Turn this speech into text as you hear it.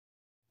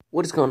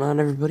What is going on,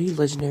 everybody?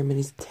 Legendary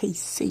Minis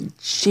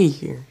TCG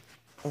here.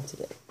 And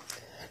today,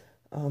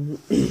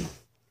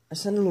 I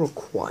sound a little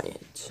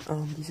quiet,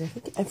 because I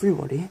think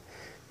everybody,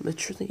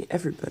 literally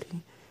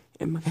everybody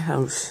in my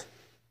house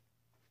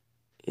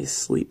is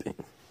sleeping.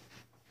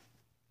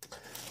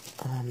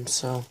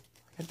 So,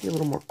 I gotta be a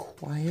little more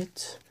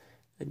quiet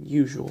than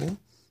usual.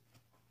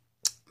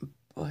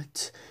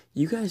 But,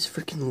 you guys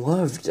freaking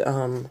loved,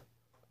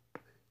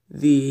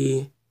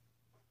 the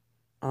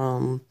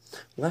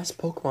last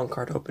Pokemon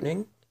card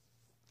opening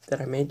that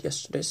I made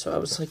yesterday, so I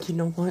was like, you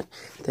know what,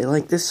 they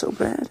like this so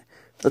bad,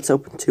 let's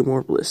open 2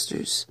 more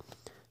blisters.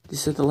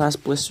 These are the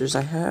last blisters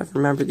I have.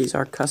 Remember, these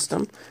are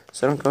custom,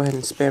 so don't go ahead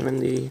and spam in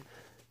the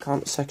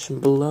comment section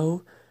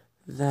below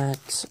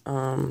that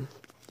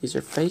these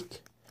are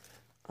fake.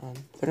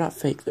 They're not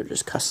fake, they're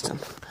just custom.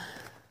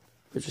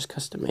 They're just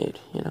custom made,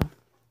 you know.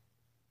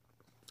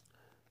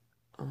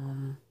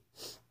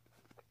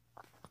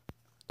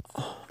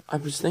 I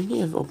was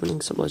thinking of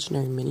opening some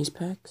Legendary Minis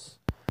packs.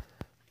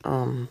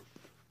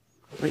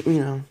 But,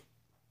 you know,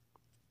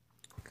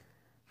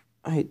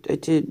 I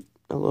did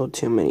a little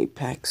too many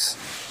packs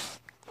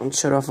and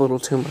showed off a little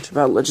too much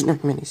about Legendary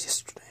Minis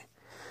yesterday.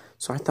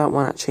 So I thought,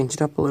 why not change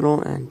it up a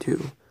little and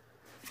give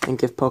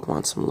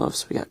Pokemon some love.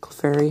 So we got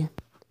Clefairy,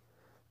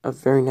 a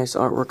very nice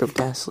artwork of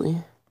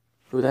Ghastly.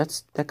 Ooh,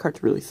 that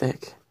card's really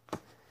thick.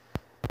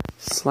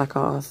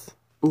 Slackoth.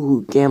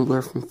 Ooh,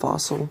 Gambler from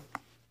Fossil.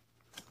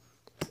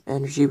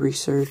 Energy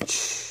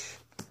Research,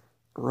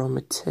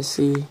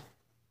 Aromatisse,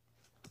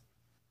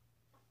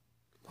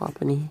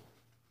 Lopunny,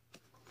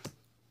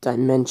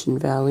 Dimension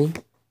Valley,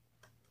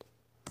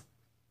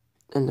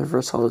 and the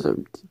Versal is a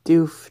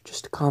Doof,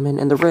 just a common,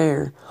 and the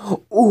rare,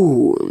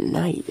 ooh,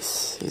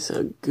 nice, is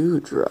a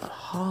Goodra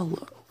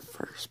Hollow,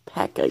 first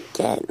pack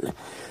again.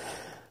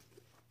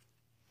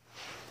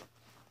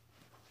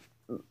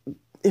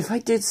 If I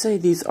did say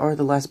these are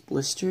the last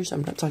blisters,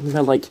 I'm not talking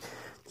about, like,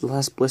 the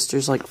last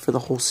blisters, like, for the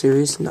whole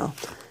series, no,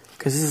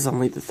 because this is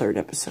only the 3rd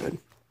episode.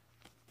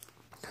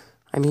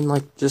 I mean,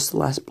 like, just the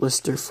last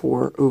blister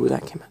for, ooh,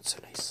 that came out so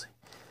nicely.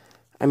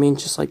 I mean,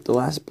 just, like, the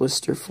last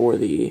blister for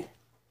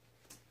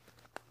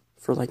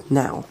like,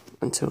 now,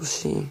 until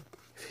she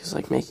feels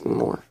like making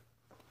more,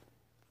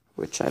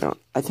 which I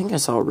think I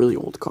saw a really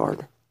old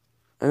card.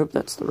 I hope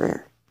that's the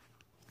rare.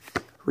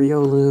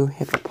 Riolu,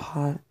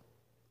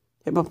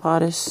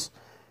 Hippopotas,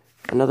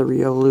 another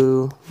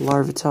Riolu,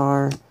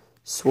 Larvitar,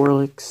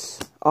 Swirlix.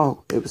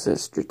 Oh, it was a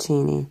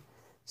Dratini.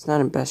 It's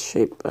not in best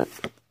shape, but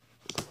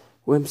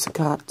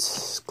Whimsicott,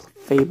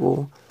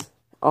 Fable.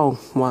 Oh,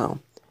 wow.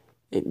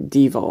 It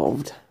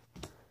devolved.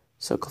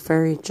 So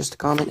Clefairy, just a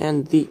common,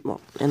 and the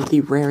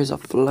rare is a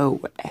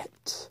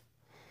Floette.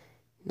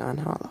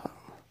 Non-hollow.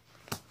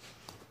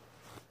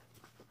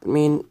 I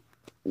mean,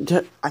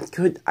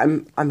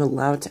 I'm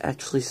allowed to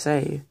actually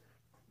say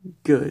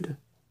good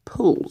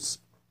pulls.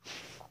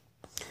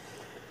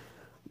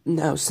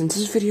 Now, since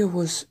this video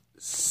was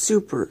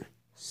super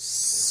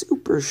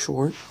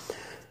short,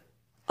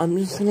 I'm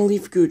just gonna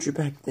leave Goodra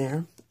back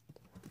there.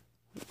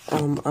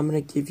 I'm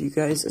gonna give you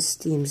guys a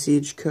Steam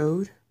Siege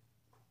code.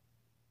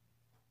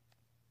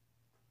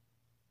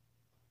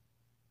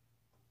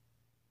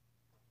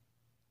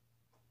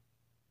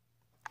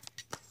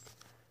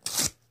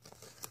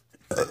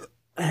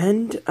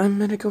 And I'm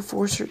gonna go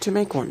force her to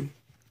make one.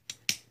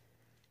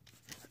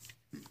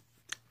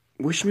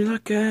 Wish me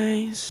luck,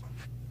 guys.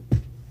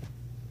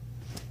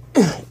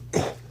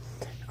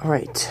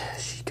 Alright,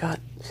 she got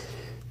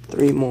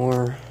 3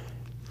 more.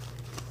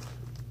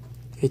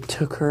 It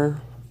took her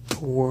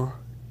forever.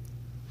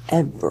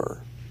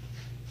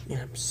 And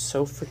I'm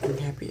so freaking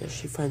happy that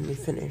she finally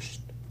finished.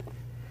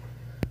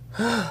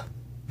 Let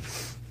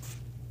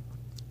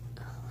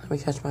me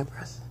catch my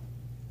breath.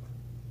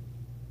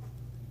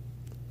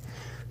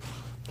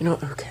 You know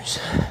what, who cares?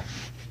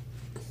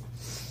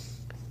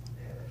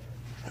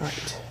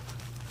 Alright.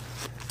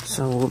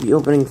 So we'll be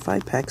opening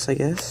 5 packs, I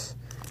guess.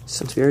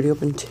 Since we already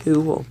opened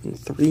 2, we'll open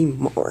 3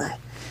 more.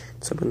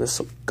 Let's open this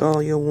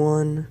Solgaleo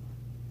one.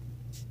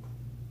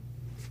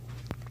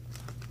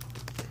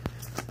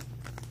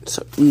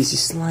 So easy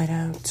slide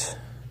out.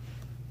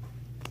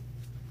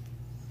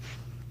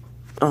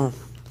 Oh,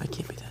 I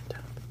can't be that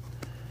dumb.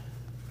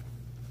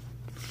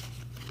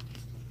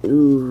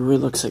 Ooh, it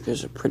looks like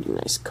there's a pretty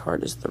nice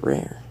card as the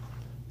rare.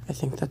 I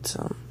think that's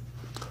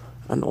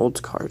an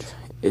old card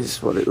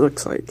is what it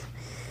looks like.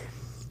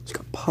 It's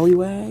got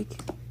Poliwag,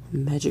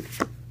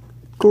 Magikarp,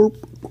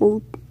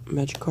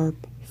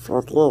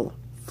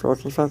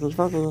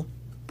 Farfetch'd.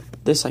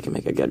 This I can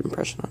make a good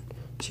impression on.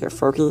 So you have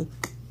Farfetch'd,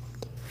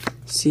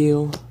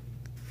 Seal,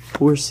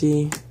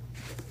 Horsey,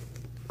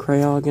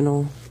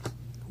 Cryogonal,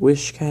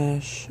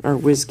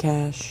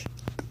 Whiscash,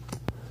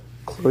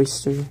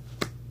 Cloyster.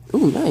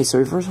 Ooh, nice, a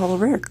reverse holo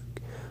rare.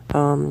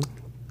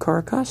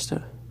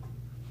 Caracosta.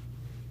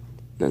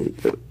 Then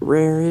the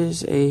rare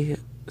is a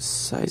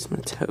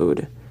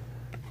Seismitoad,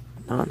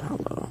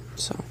 non-hollow.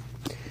 So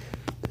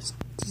this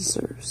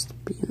deserves to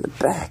be in the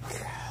back.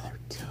 There we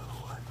go.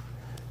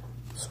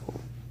 So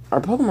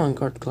our Pokemon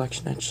card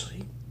collection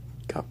actually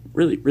got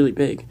really, really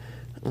big.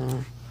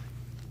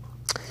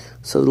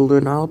 So the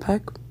Lunala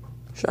pack,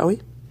 shall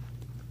we?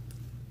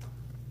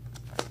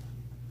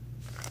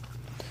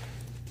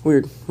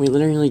 Weird, we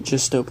literally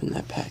just opened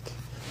that pack.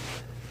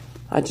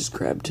 I just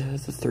grabbed the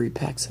 3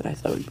 packs that I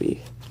thought would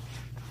be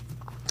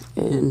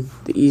in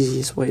the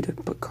easiest way to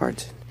put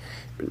cards in.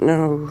 But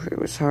no, it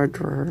was hard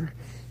for her,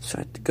 so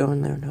I had to go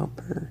in there and help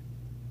her.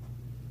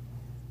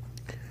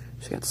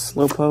 She got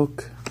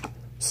Slowpoke,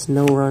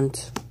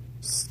 Snorunt,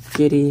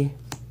 Skitty,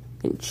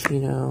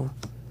 Minccino,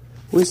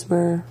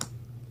 Whismur,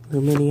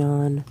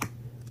 Lumineon,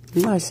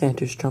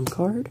 Lysander's trump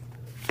card,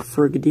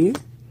 Frigadier.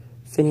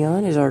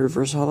 Finneon is our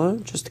reverse holo,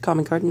 just a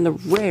common card, and the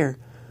rare.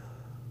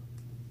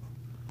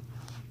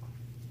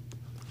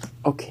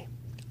 Okay,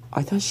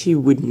 I thought she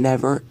would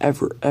never,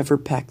 ever, ever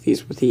pack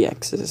these with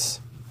EXs.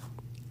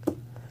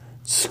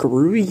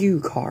 Screw you,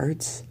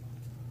 cards.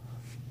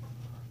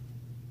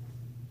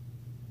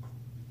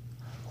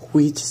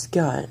 We just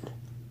got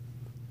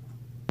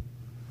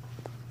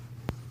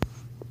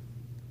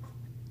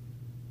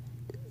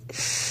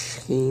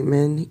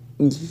Shaymin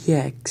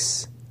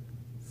EX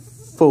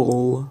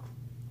Full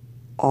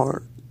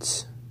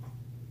Art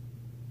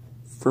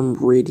from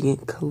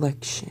Radiant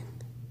Collection.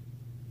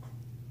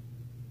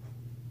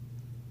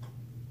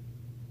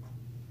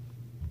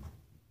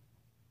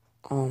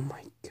 Oh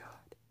my god.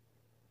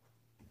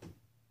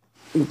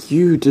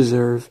 You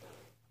deserve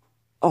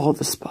all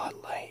the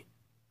spotlight.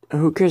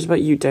 Who cares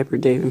about you, Diaper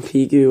Dave and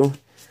Pigu?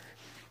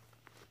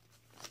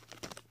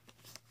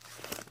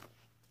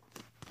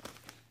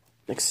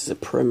 Next is a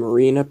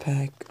Primarina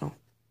pack.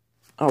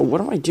 Oh, what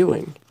am I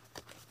doing?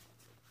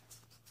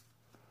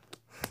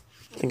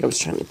 I think I was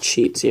trying to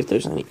cheat, see if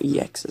there's any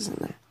EXs in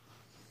there.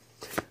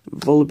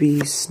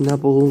 Volibee,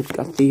 Snubble,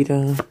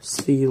 Gothita,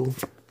 Steel,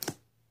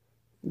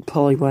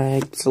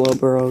 Poliwag,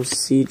 Slowbro,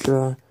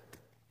 Seadra,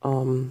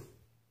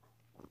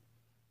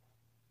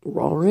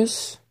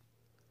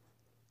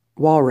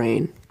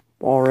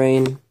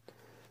 Walrein.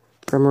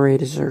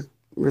 Remoraid is our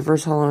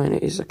reverse holo and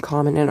is a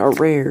common, and our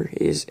rare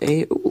is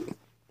a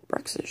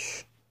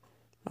Brexish.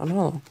 Not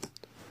holo.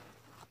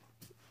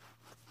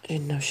 I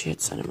didn't know she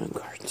had Cinnamon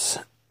cards.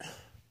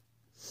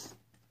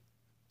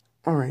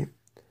 Alright.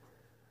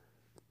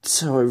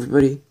 So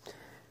everybody,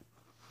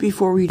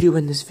 before we do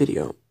end this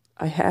video,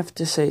 I have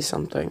to say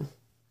something.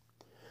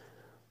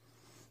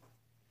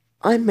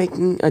 I'm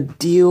making a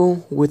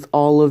deal with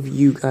all of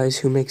you guys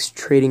who makes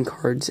trading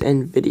cards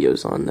and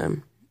videos on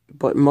them,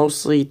 but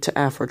mostly to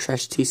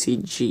Afrotrash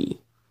TCG.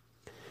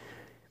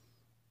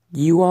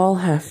 You all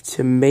have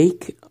to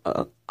make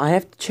I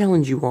have to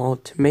challenge you all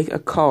to make a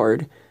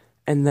card,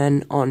 and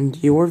then on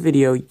your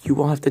video you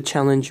will have to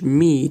challenge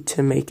me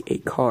to make a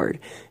card,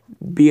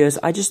 because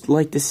I just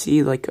like to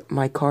see like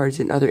my cards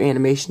in other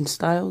animation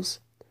styles.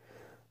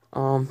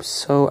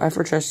 So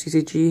Afrotrash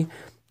TCG,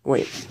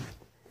 wait.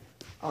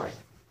 Alright.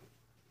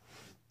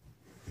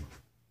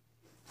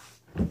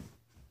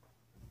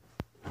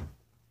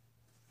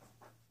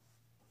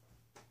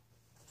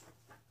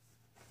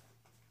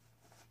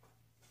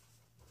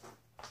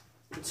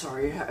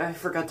 Sorry, I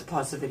forgot to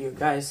pause the video,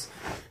 guys.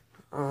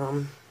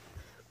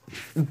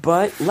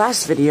 But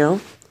last video,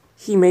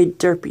 he made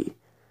Derpy.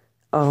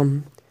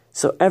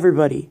 So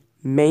everybody,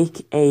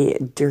 make a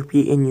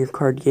Derpy in your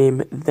card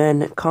game,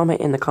 then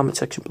comment in the comment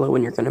section below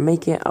when you're going to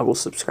make it. I will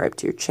subscribe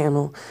to your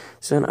channel,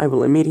 so then I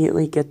will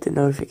immediately get the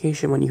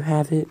notification when you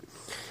have it,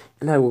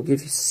 and I will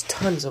give you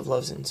tons of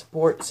love and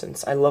support,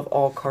 since I love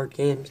all card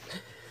games.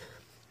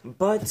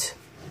 But,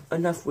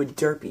 enough with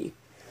Derpy.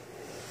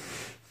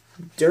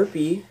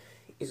 Derpy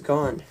is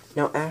gone.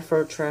 Now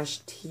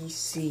Afrotrash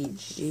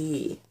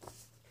TCG.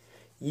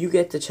 You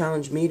get to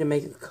challenge me to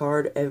make a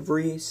card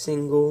every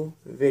single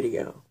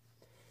video.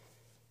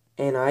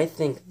 And I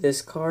think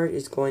this card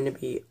is going to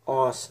be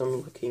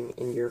awesome looking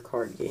in your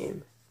card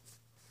game.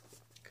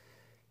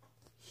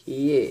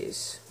 He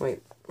is.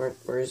 Wait,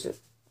 where is it?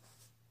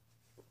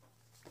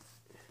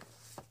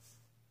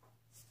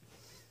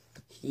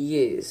 He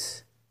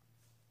is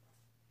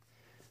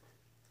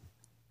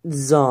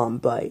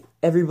Zombite.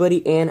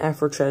 Everybody and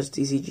Afrotrash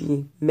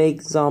TCG,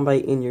 make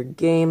Zombite in your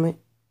game,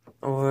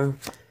 or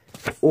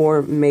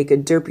make a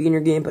Derpy in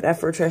your game, but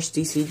Afrotrash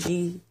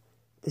TCG,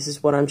 this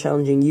is what I'm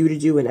challenging you to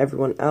do, and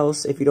everyone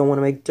else. If you don't want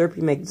to make Derpy,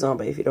 make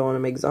Zombite. If you don't want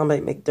to make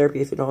Zombite, make Derpy.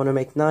 If you don't want to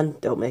make none,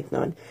 don't make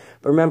none.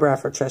 But remember,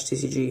 Afrotrash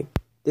TCG,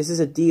 this is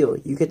a deal.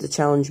 You get to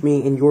challenge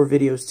me in your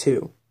videos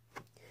too.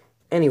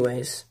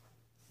 Anyways,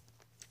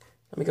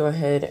 let me go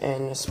ahead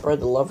and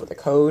spread the love with a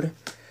code.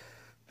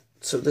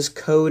 So this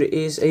code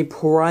is a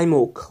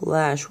Primal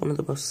Clash, one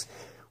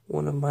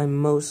of my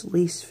most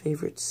least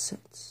favorite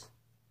sets.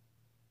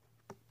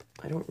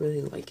 I don't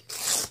really like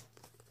it.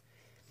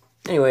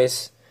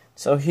 Anyways,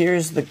 so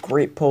here's the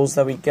great pulls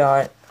that we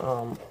got.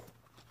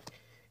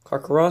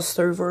 Carcaross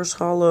Reverse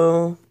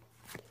Holo,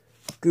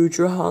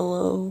 Goodra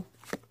Holo,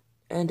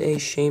 and a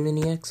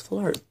Shaymin EX Full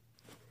Art.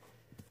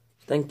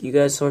 Thank you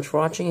guys so much for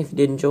watching. If you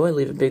did enjoy,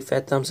 leave a big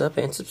fat thumbs up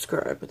and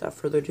subscribe. Without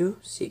further ado,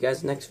 see you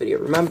guys in the next video.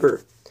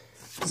 Remember,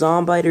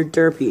 Zombite or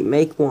Derpy,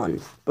 make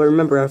one. But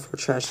remember, F4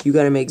 Trash, you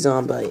gotta make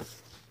Zombite.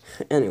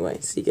 Anyway,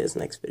 see you guys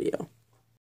next video.